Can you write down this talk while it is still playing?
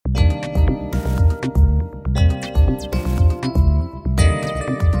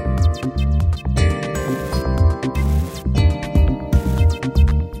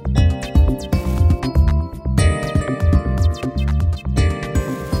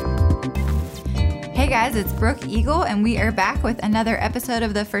guys, it's Brooke Eagle, and we are back with another episode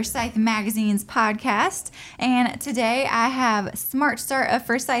of the Forsyth Magazine's podcast. And today I have Smart Start of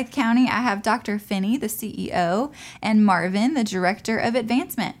Forsyth County. I have Dr. Finney, the CEO, and Marvin, the Director of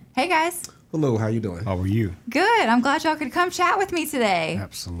Advancement. Hey guys. Hello, how you doing? How are you? Good. I'm glad y'all could come chat with me today.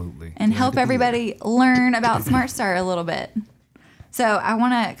 Absolutely. And help everybody learn about Smart Start a little bit. So I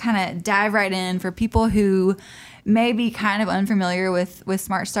want to kind of dive right in for people who may be kind of unfamiliar with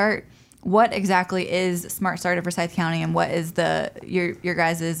Smart Start. What exactly is Smart Start of Forsyth County, and what is your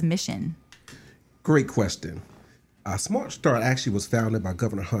guys' mission? Great question. Smart Start actually was founded by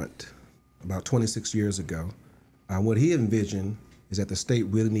Governor Hunt about 26 years ago. What he envisioned is that the state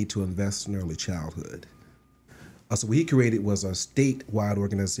really need to invest in early childhood. So what he created was a statewide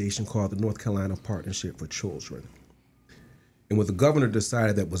organization called the North Carolina Partnership for Children. And what the governor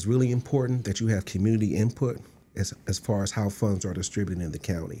decided that was really important, that you have community input as far as how funds are distributed in the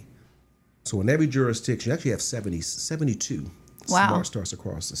county. So in every jurisdiction, you actually have 72 Wow. Smart Starts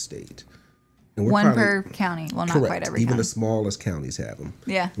across the state. And One per county. Well, not correct. quite every Even county. the smallest counties have them.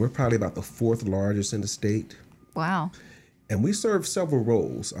 Yeah. We're probably about the fourth largest in the state. Wow. And we serve several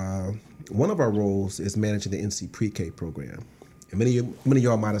roles. One of our roles is managing the NC Pre-K program. And many of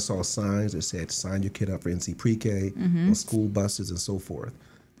y'all might have saw signs that said, sign your kid up for NC Pre-K, on school buses and so forth.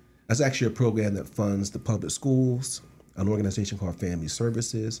 That's actually a program that funds the public schools, an organization called Family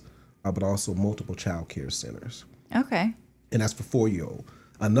Services, but also multiple child care centers. Okay. And that's for 4-year-old.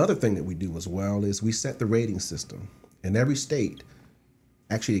 Another thing that we do as well is we set the rating system. In every state,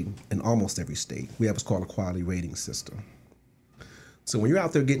 actually in almost every state, we have what's called a quality rating system. So when you're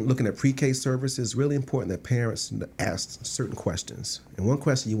out there looking at pre-K services, it's really important that parents ask certain questions. And one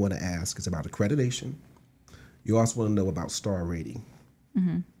question you want to ask is about accreditation. You also want to know about star rating.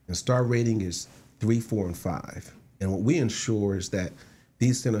 And star rating is 3, 4, and 5. And what we ensure is that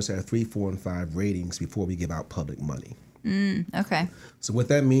these centers have 3, 4, and 5 ratings before we give out public money. Okay. So what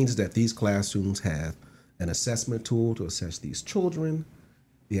that means is that these classrooms have an assessment tool to assess these children.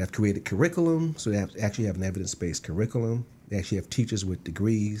 They have created curriculum, so they actually have an evidence-based curriculum. They actually have teachers with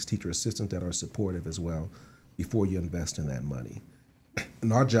degrees, teacher assistants that are supportive as well before you invest in that money.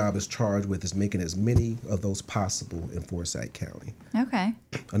 And our job is charged with is making as many of those possible in Forsyth County. Okay.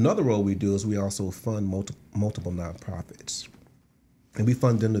 Another role we do is we also fund multiple nonprofits. And we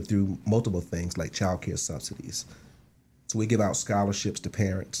fund them through multiple things like child care subsidies. So we give out scholarships to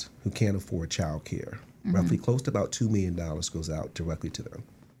parents who can't afford child care. Roughly close to about $2 million goes out directly to them.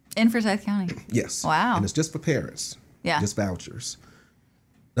 In Forsyth County. Yes. Wow. And it's just for parents. Yeah. Just vouchers.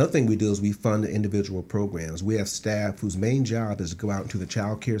 Another thing we do is we fund the individual programs. We have staff whose main job is to go out into the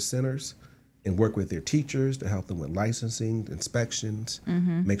child care centers and work with their teachers to help them with licensing, inspections,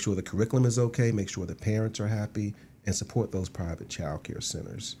 make sure the curriculum is okay, make sure the parents are happy, and support those private child care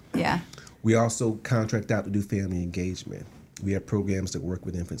centers. Yeah. We also contract out to do family engagement. We have programs that work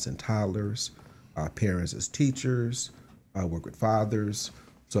with infants and toddlers, parents as teachers, work with fathers.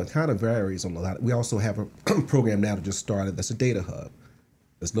 So it kind of varies on a lot. We also have a program now that just started that's a data hub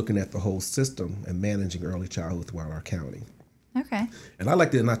that's looking at the whole system and managing early childhood throughout our county. Okay. And I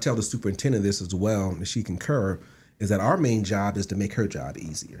like to, and I tell the superintendent this as well, and she concur, is that our main job is to make her job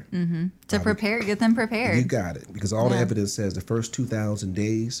easier. To get them prepared. You got it. Because all the evidence says the first 2,000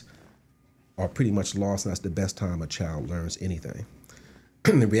 days are pretty much lost, and that's the best time a child learns anything.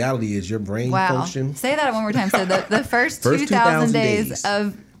 The reality is your brain function. Say that one more time. So the first 2,000 days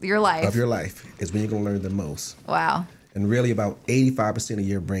of your life. Of your life is when you're going to learn the most. Wow. And really about 85% of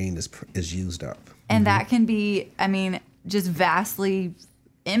your brain is used up. And that can be, I mean, just vastly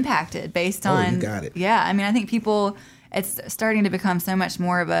impacted based on. You got it. Yeah. I mean, I think it's starting to become so much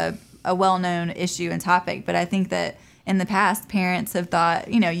more of a well-known issue and topic. But I think that in the past, parents have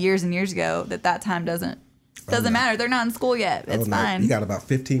thought, years and years ago, that time doesn't matter. They're not in school yet. It's fine. You got about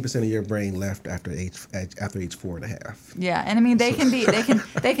 15% of your brain left after age 4.5. Yeah, and I mean they can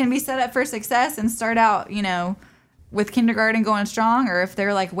be set up for success and start out, with kindergarten going strong, or if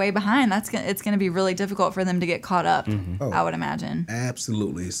they're like way behind, it's gonna be really difficult for them to get caught up. I would imagine.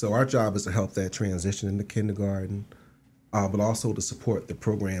 Absolutely. So our job is to help that transition into kindergarten, but also to support the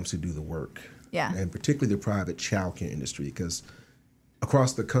programs who do the work. Yeah. And particularly the private child care industry, because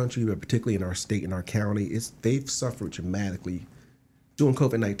across the country, but particularly in our state and our county, they've suffered dramatically during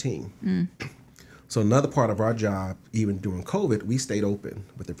COVID-19. So another part of our job, even during COVID, we stayed open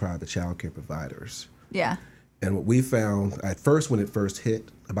with the private child care providers. Yeah. And what we found at first, when it first hit,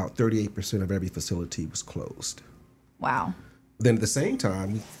 about 38% of every facility was closed. Wow. Then at the same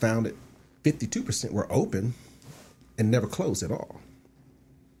time, we found that 52% were open and never closed at all.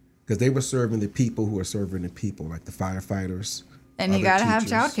 Because they were serving the people who are serving the people, like the firefighters, And you other got to have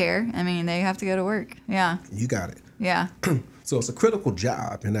teachers. childcare. I mean, they have to go to work. Yeah. You got it. Yeah. So it's a critical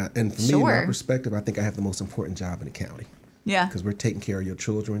job. And for me, in Sure. my perspective, I think I have the most important job in the county. Yeah. Because we're taking care of your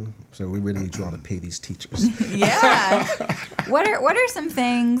children. So we really need you all to pay these teachers. Yeah. What are some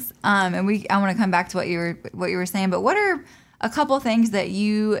things? And I want to come back to what you were saying. But what are a couple things that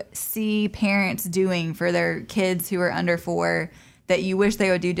you see parents doing for their kids who are under 4 that you wish they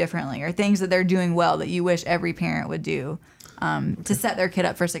would do differently, or things that they're doing well that you wish every parent would do to set their kid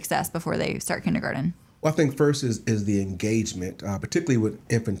up for success before they start kindergarten? Well, I think first is the engagement, particularly with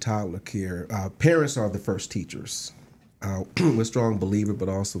infant toddler care. Parents are the first teachers. We're a strong believer, but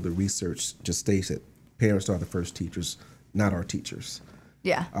also the research just states that parents are the first teachers, not our teachers.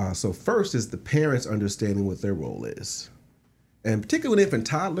 Yeah. So first is the parents understanding what their role is. And particularly with infant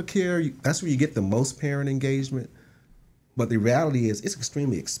toddler care, that's where you get the most parent engagement. But the reality is it's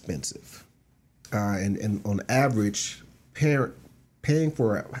extremely expensive. And on average, paying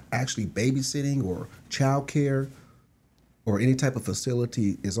for actually babysitting or childcare or any type of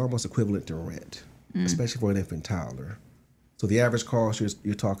facility is almost equivalent to rent, especially for an infant toddler. So the average cost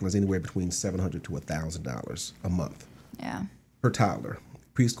you're talking is anywhere between $700 to $1,000 a month. Yeah. Per toddler.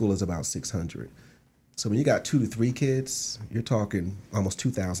 Preschool is about $600. So when you got 2 to 3 kids, you're talking almost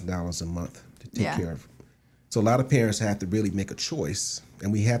 $2,000 a month to take care of. So a lot of parents have to really make a choice,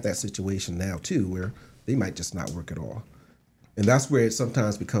 and we have that situation now too, where they might just not work at all. And that's where it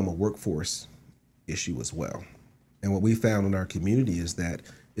sometimes become a workforce issue as well. And what we found in our community is that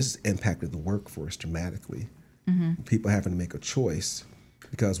this has impacted the workforce dramatically. Mm-hmm. People having to make a choice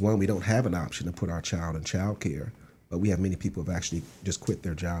because, one, we don't have an option to put our child in child care, but we have many people who have actually just quit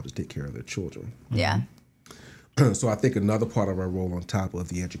their jobs to take care of their children. Yeah. So I think another part of our role on top of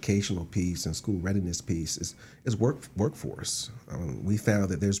the educational piece and school readiness piece is workforce. We found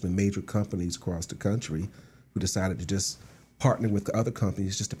that there's been major companies across the country who decided to just partner with the other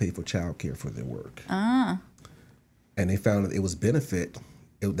companies just to pay for child care for their work. And they found that it was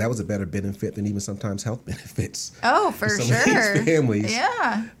that was a better benefit than even sometimes health benefits. Oh, for some sure. of these families.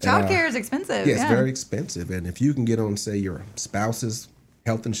 Yeah. Childcare is expensive. Yeah, it's very expensive. And if you can get on, say, your spouse's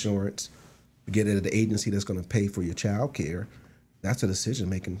health insurance, get it at the agency that's going to pay for your child care, that's a decision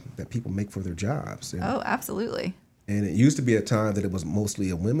making that people make for their jobs. And, absolutely. And it used to be a time that it was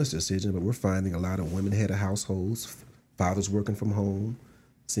mostly a women's decision, but we're finding a lot of women head of households, fathers working from home,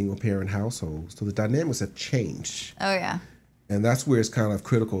 single parent households. So the dynamics have changed. Oh, yeah. And that's where it's kind of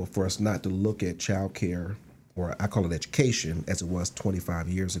critical for us not to look at child care, or I call it education, as it was 25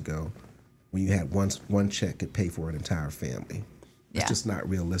 years ago, when you had one check could pay for an entire family. It's just not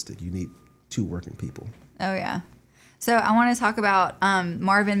realistic. You need 2 working people. Oh, yeah. So I want to talk about,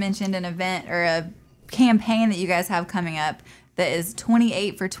 Marvin mentioned an event or a campaign that you guys have coming up that is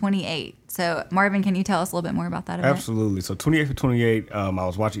 28 for 28. So Marvin, can you tell us a little bit more about that event? Absolutely. So 28 for 28, I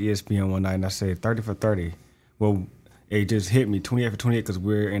was watching ESPN one night and I said 30 for 30. Well, it just hit me, 28 for 28, because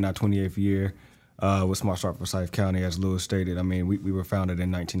we're in our 28th year with Smart Start Forsyth County, as Lewis stated. I mean, we were founded in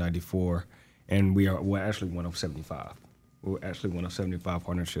 1994, and we're actually one of 75. We're actually one of 75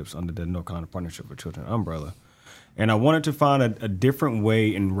 partnerships under the North Carolina Partnership for Children umbrella. And I wanted to find a different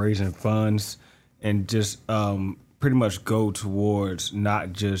way in raising funds and just pretty much go towards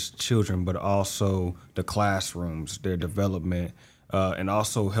not just children, but also the classrooms, their development, and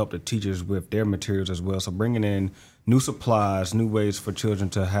also help the teachers with their materials as well. So bringing in new supplies, new ways for children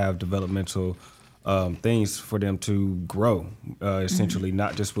to have developmental things for them to grow, essentially,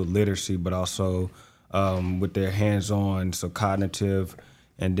 not just with literacy, but also with their hands-on, so cognitive.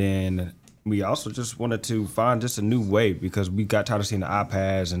 And then we also just wanted to find just a new way, because we got tired of seeing the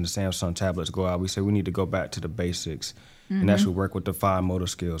iPads and the Samsung tablets go out. We said we need to go back to the basics and actually work with the fine motor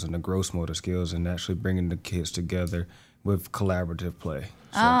skills and the gross motor skills and actually bringing the kids together with collaborative play.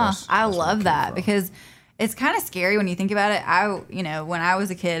 So I love that, because it's kind of scary when you think about it. When I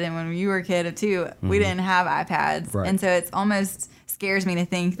was a kid and when you were a kid too, we didn't have iPads. Right. And so it's almost scares me to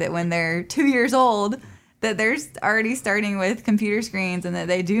think that when they're 2 years old, that they're already starting with computer screens and that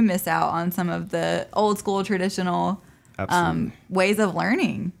they do miss out on some of the old school traditional ways of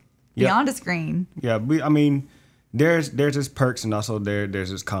learning beyond a screen. Yeah, there's just perks, and also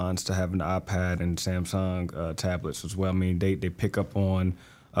there's just cons to having the iPad and Samsung tablets as well. I mean, they pick up on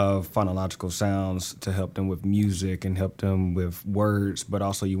phonological sounds to help them with music and help them with words, but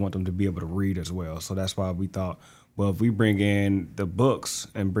also you want them to be able to read as well. So that's why we thought, well, if we bring in the books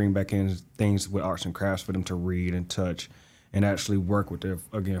and bring back in things with arts and crafts for them to read and touch and actually work with their,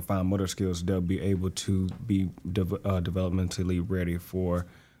 again, fine motor skills, they'll be able to be developmentally ready for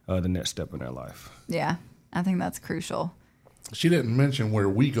the next step in their life. Yeah, I think that's crucial. She didn't mention where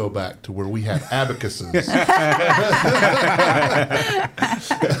we go back to where we had abacuses. You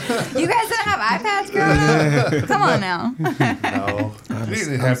guys didn't have iPads growing up? Come on now. No, we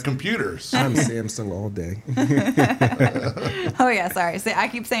didn't have computers. I'm Samsung all day. Oh yeah, sorry. See, I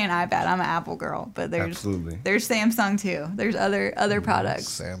keep saying iPad. I'm an Apple girl, but there's Samsung too. There's other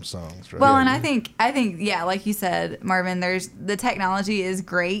products. Samsungs, right? Well, and I think yeah, like you said, Marvin, there's the technology is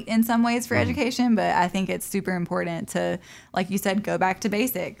great in some ways for education, but I think it's super important to, like you said, go back to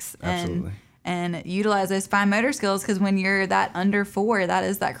basics and utilize those fine motor skills, because when you're that under 4, that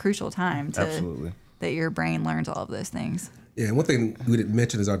is that crucial time to that your brain learns all of those things. Yeah, and one thing we didn't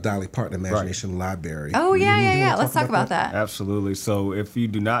mention is our Dolly Parton Imagination Library. Oh, yeah. Let's talk about that. Absolutely. So if you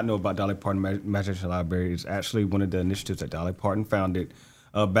do not know about Dolly Parton Imagination Library, it's actually one of the initiatives that Dolly Parton founded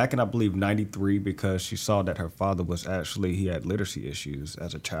back in, I believe, 93, because she saw that her father he had literacy issues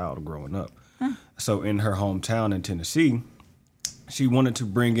as a child growing up. So in her hometown in Tennessee, she wanted to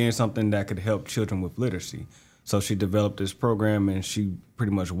bring in something that could help children with literacy. So she developed this program, and she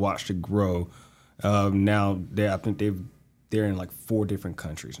pretty much watched it grow. Now, I think they're in like 4 different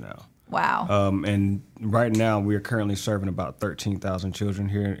countries now. Wow. And right now, we are currently serving about 13,000 children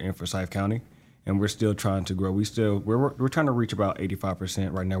here in Forsyth County, and we're still trying to grow. We're trying to reach about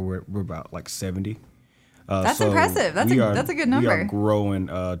 85%. Right now, we're about like 70. That's impressive. That's a good number. We are growing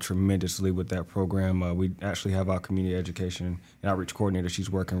tremendously with that program. We actually have our community education and outreach coordinator. She's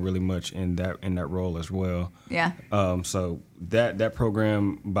working really much in that role as well. Yeah. So that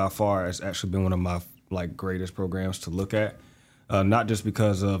program by far has actually been one of my greatest programs to look at. Not just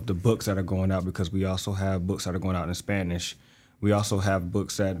because of the books that are going out, because we also have books that are going out in Spanish. We also have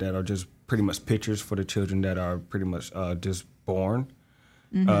books that are just pretty much pictures for the children that are pretty much just born.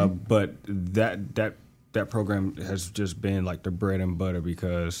 But that program has just been like the bread and butter,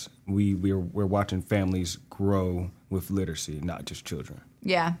 because we're watching families grow with literacy, not just children.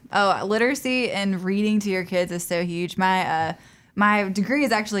 Yeah. Oh, literacy and reading to your kids is so huge. My degree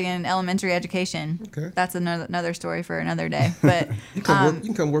is actually in elementary education. Okay. That's another story for another day. But you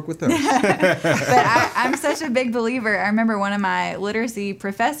can come work with us. But I'm such a big believer. I remember one of my literacy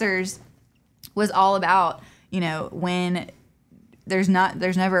professors was all about, when there's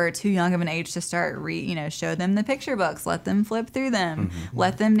never too young of an age to start show them the picture books, let them flip through them,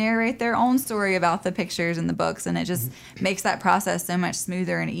 let them narrate their own story about the pictures in the books, and it just makes that process so much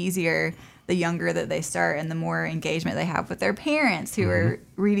smoother and easier the younger that they start, and the more engagement they have with their parents who are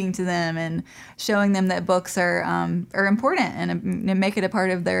reading to them and showing them that books are important and make it a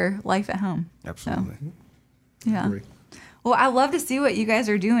part of their life at home. Absolutely. So, yeah. Great. Well, I love to see what you guys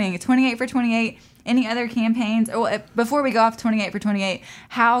are doing. 28 for 28. Any other campaigns? Before we go off 28 for 28,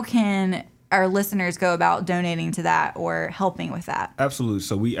 how can our listeners go about donating to that or helping with that? Absolutely.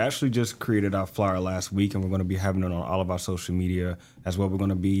 So we actually just created our flyer last week, and we're going to be having it on all of our social media as well. We're going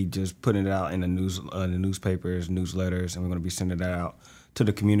to be just putting it out in the newspapers, newsletters, and we're going to be sending that out to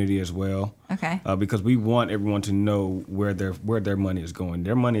the community as well. Okay. Because we want everyone to know where their money is going.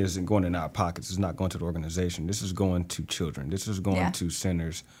 Their money isn't going in our pockets. It's not going to the organization. This is going to children. This is going to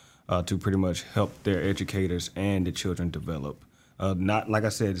centers to pretty much help their educators and the children develop. Not like I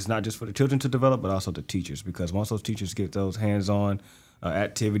said, it's not just for the children to develop, but also the teachers, because once those teachers get those hands-on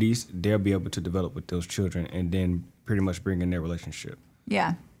activities, they'll be able to develop with those children and then pretty much bring in their relationship.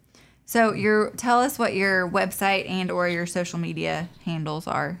 Yeah. So tell us what your website and or your social media handles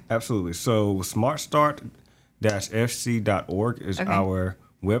are. Absolutely. So smartstart-fc.org is our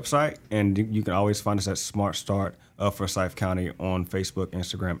website, and you can always find us at Smart Start of Forsyth County on Facebook,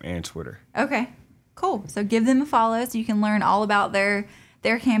 Instagram, and Twitter. Okay. Cool. So give them a follow so you can learn all about their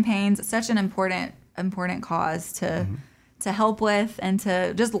campaigns. It's such an important cause to help with and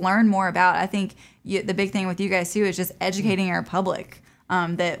to just learn more about. I think the big thing with you guys too is just educating our public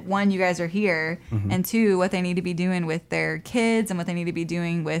that, one, you guys are here, and two, what they need to be doing with their kids and what they need to be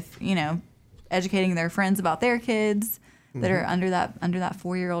doing with educating their friends about their kids that are under that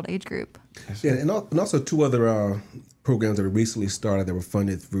 4-year-old age group. Yeah, and also 2 other programs that were recently started that were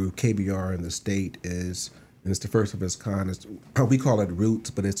funded through KBR in the state and it's the first of its kind. We call it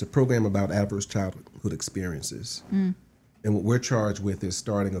Roots, but it's a program about adverse childhood experiences. And what we're charged with is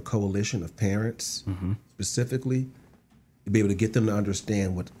starting a coalition of parents, specifically, to be able to get them to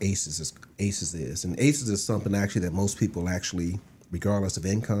understand what ACEs is. And ACEs is something actually that most people actually, regardless of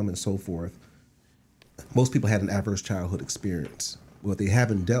income and so forth, most people had an adverse childhood experience. What they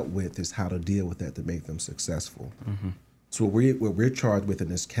haven't dealt with is how to deal with that to make them successful. So what we're charged with in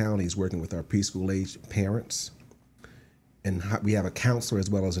this county is working with our preschool age parents, and we have a counselor as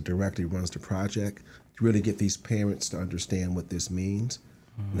well as a director who runs the project to really get these parents to understand what this means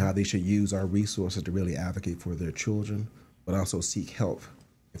and how they should use our resources to really advocate for their children, but but also seek help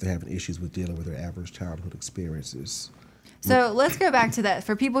if they're having issues with dealing with their adverse childhood experiences. So let's go back to that.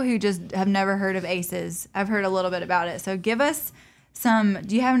 For people who just have never heard of ACEs, I've heard a little bit about it. So give us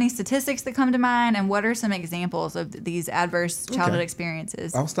do you have any statistics that come to mind, and what are some examples of these adverse childhood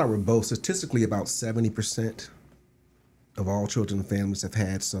experiences? I'll start with both. Statistically, about 70% of all children and families have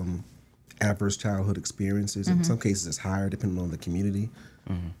had some adverse childhood experiences. In some cases, it's higher depending on the community.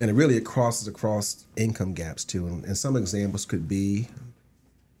 And it crosses across income gaps, too. And some examples could be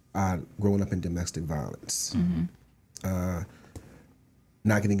growing up in domestic violence, not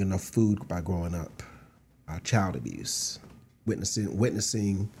getting enough food by growing up, child abuse,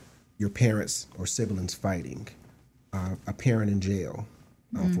 witnessing your parents or siblings fighting, a parent in jail,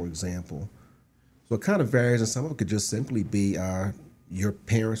 for example. So it kind of varies, and some of it could just simply be your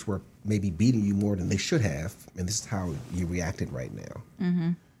parents were maybe beating you more than they should have, and this is how you reacted right now.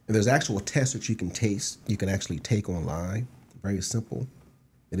 And there's actual tests that you can actually take online, very simple.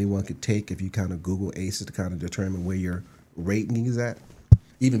 Anyone could take if you kind of Google ACEs to kind of determine where your rating is at.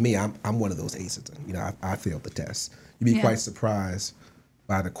 Even me, I'm one of those ACEs. You know, I failed the test. You'd be quite surprised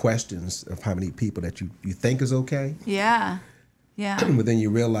by the questions of how many people that you think is okay. Yeah. But then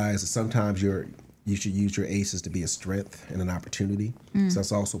you realize that sometimes you should use your ACEs to be a strength and an opportunity. So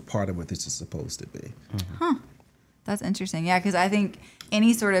that's also part of what this is supposed to be. That's interesting. Yeah, because I think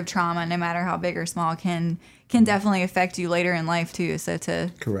any sort of trauma, no matter how big or small, can definitely affect you later in life too. So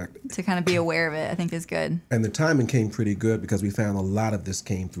to kind of be aware of it, I think is good. And the timing came pretty good because we found a lot of this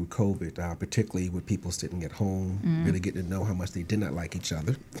came through COVID, particularly with people sitting at home, really getting to know how much they did not like each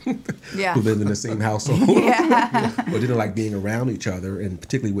other, who lived in the same household, or didn't like being around each other, and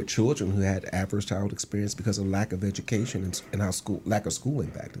particularly with children who had adverse childhood experience because of lack of education and how lack of school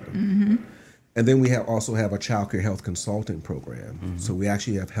impacted them. And then we also have a child care health consulting program. So we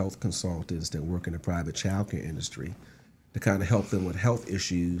actually have health consultants that work in the private child care industry to kind of help them with health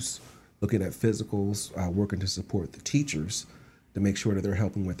issues, looking at physicals, working to support the teachers to make sure that they're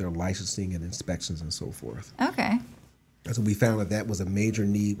helping with their licensing and inspections and so forth. Okay. And so we found that was a major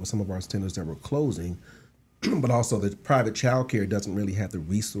need with some of our centers that were closing, but also the private child care doesn't really have the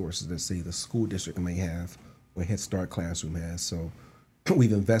resources that, say, the school district may have or Head Start classroom has. So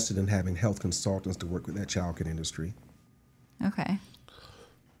we've invested in having health consultants to work with that child care industry. Okay.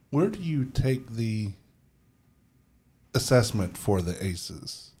 Where do you take the assessment for the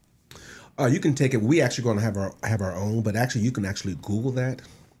ACEs? You can take it. We actually going to have our own, but actually you can actually Google that.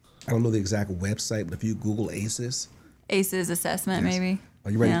 I don't know the exact website, but if you Google ACEs assessment, maybe.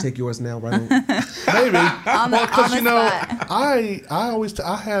 Are you ready to take yours now, right? Maybe. Well, because spot.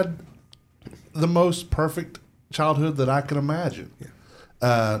 I had the most perfect childhood that I could imagine.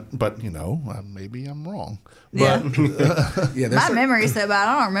 But maybe I'm wrong. But my memory's so bad.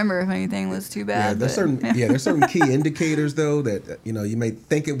 I don't remember if anything was too bad. There's certain key indicators though that you may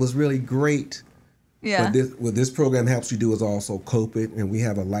think it was really great. Yeah. But what this program helps you do is also cope it, and we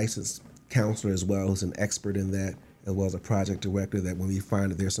have a licensed counselor as well who's an expert in that, as well as a project director. That when we find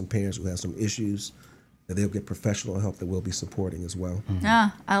that there's some parents who have some issues, that they'll get professional help that we'll be supporting as well.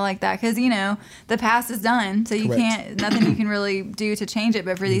 I like that because the past is done, so you nothing you can really do to change it.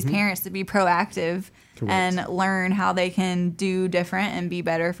 But for these parents to be proactive and learn how they can do different and be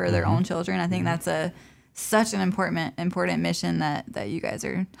better for their own children, I think that's such an important mission that you guys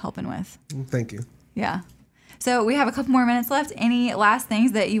are helping with. Thank you. Yeah. So we have a couple more minutes left. Any last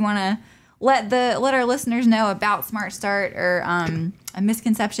things that you want to let our listeners know about Smart Start, or a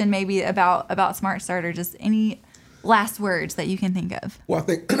misconception maybe about Smart Start, or just any last words that you can think of? Well, I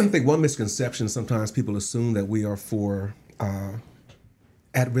think one misconception, sometimes people assume that we are for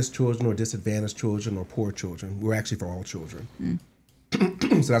at-risk children or disadvantaged children or poor children. We're actually for all children.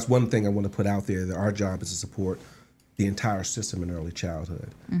 So that's one thing I want to put out there, that our job is to support the entire system in early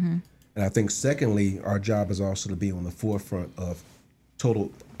childhood. And I think secondly, our job is also to be on the forefront of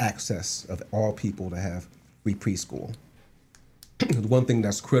total access of all people to have free preschool. One thing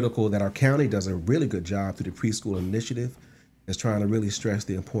that's critical that our county does a really good job through the preschool initiative is trying to really stress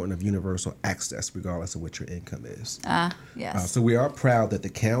the importance of universal access regardless of what your income is. Yes. So we are proud that the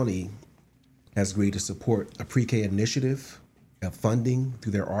county has agreed to support a pre-K initiative of funding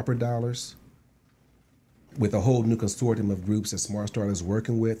through their ARPA dollars with a whole new consortium of groups that Smart Start is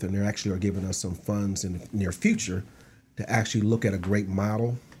working with, and they actually are giving us some funds in the near future to actually look at a great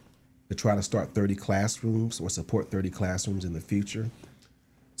model to try to start 30 classrooms or support 30 classrooms in the future.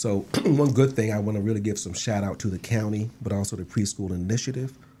 So one good thing, I want to really give some shout out to the county, but also the preschool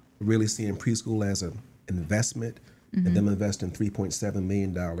initiative. We're really seeing preschool as an investment, and them investing $3.7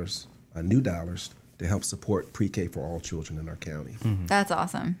 million, new dollars, to help support pre-K for all children in our county. That's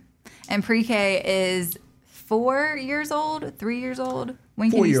awesome. And pre-K is 4 years old, 3 years old?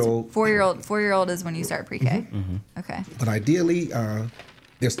 When 4-year-old. 4-year-old is when you start pre-K. Okay. But ideally,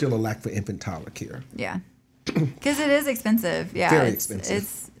 there's still a lack for infant toddler care. Yeah. Because it is expensive. Yeah. Very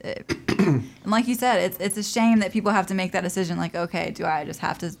expensive. And like you said, it's a shame that people have to make that decision. Like, okay, do I just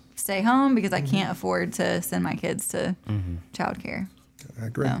have to stay home because I can't afford to send my kids to childcare? I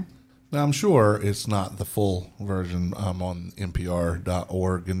agree. So, Now, I'm sure it's not the full version on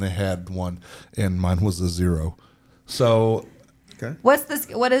NPR.org, and they had one, and mine was a 0. So, Okay. what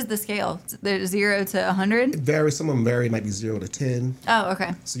is the scale? There's 0 to 100? It varies. Some of them vary. Might be 0 to 10. Oh,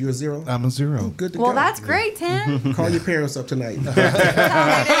 okay. So you're a 0. I'm a 0. Good to Well, go. that's great, Tim. Call your parents up tonight.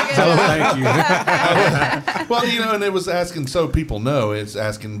 Thank you. Well, and it was asking, so people know, it's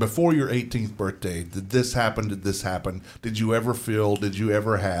asking, before your 18th birthday, did this happen? Did this happen? Did you ever feel? Did you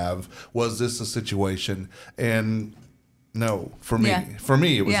ever have? Was this a situation? And no, for me. Yeah. For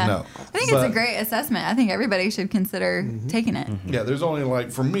me, it was no. I think it's a great assessment. I think everybody should consider taking it. Yeah, there's only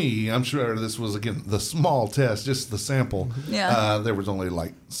for me, I'm sure this was, again, the small test, just the sample. Yeah. There was only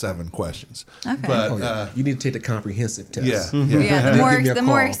 7 questions. Okay. But, Oh, yeah. You need to take the comprehensive test. yeah. Yeah, Give me a the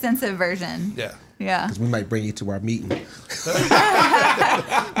more call. extensive version. Yeah. Yeah. Because we might bring you to our meeting. This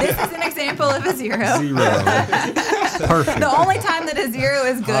is an example of a 0. 0. Perfect. The only time that a 0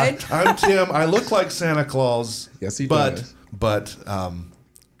 is good. I'm Tim. I look like Santa Claus. Yes, he but, does. But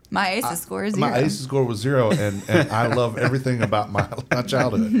My ACEs score is 0. my ACEs score was 0, and I love everything about my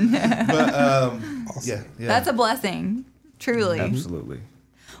childhood. But yeah. That's a blessing, truly. Absolutely.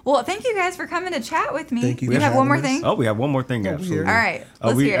 Well, thank you guys for coming to chat with me. Thank you You for have one more having us. thing? Oh, we have one more thing, absolutely. All right,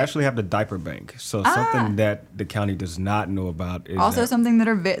 let's we hear it. actually have the diaper bank. So something that the county does not know about is Also that something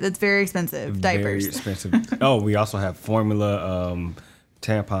that's very expensive, diapers. Very expensive. Oh, we also have formula,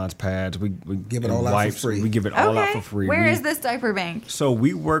 tampons, pads. We Give it and all out for wipes. free. We give it all out Okay. for free. Where We- is this diaper bank? So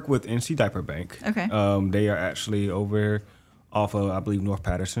we work with NC Diaper Bank. Okay. They are actually over off of, I believe, North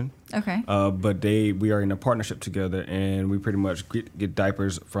Patterson. Okay. But we are in a partnership together, and we pretty much get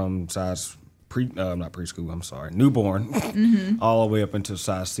diapers from size not preschool. I'm sorry, newborn, all the way up into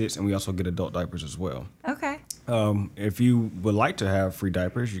size 6, and we also get adult diapers as well. Okay. If you would like to have free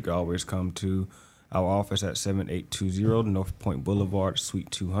diapers, you can always come to our office at 7820 North Point Boulevard, Suite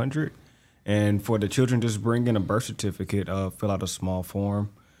 200. And for the children, just bring in a birth certificate, fill out a small form,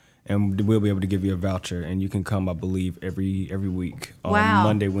 and we'll be able to give you a voucher. And you can come, I believe, every week on Wow.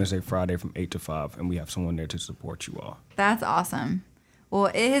 Monday, Wednesday, Friday from 8 to 5, and we have someone there to support you all. That's awesome. Well,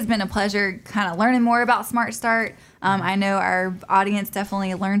 it has been a pleasure kind of learning more about Smart Start. I know our audience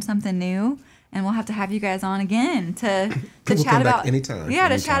definitely learned something new, and we'll have to have you guys on again to We'll chat come back about anytime. Yeah,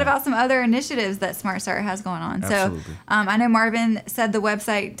 to chat about some other initiatives that Smart Start has going on. Absolutely. So, I know Marvin said the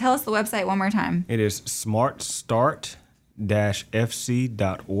website. Tell us the website one more time. It is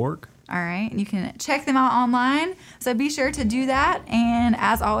smartstart-fc.org. All right, and you can check them out online. So be sure to do that. And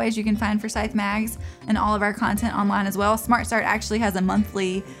as always, you can find Forsyth Mags and all of our content online as well. Smart Start actually has a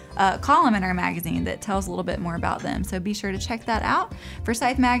monthly column in our magazine that tells a little bit more about them. So be sure to check that out,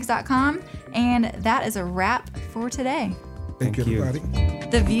 forsythmags.com. And that is a wrap for today. Thank you, you. everybody.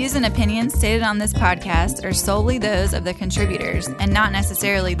 The views and opinions stated on this podcast are solely those of the contributors and not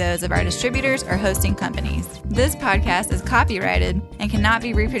necessarily those of our distributors or hosting companies. This podcast is copyrighted and cannot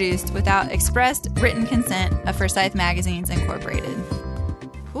be reproduced without expressed written consent of Forsyth Magazines Incorporated.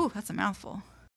 Whew, that's a mouthful.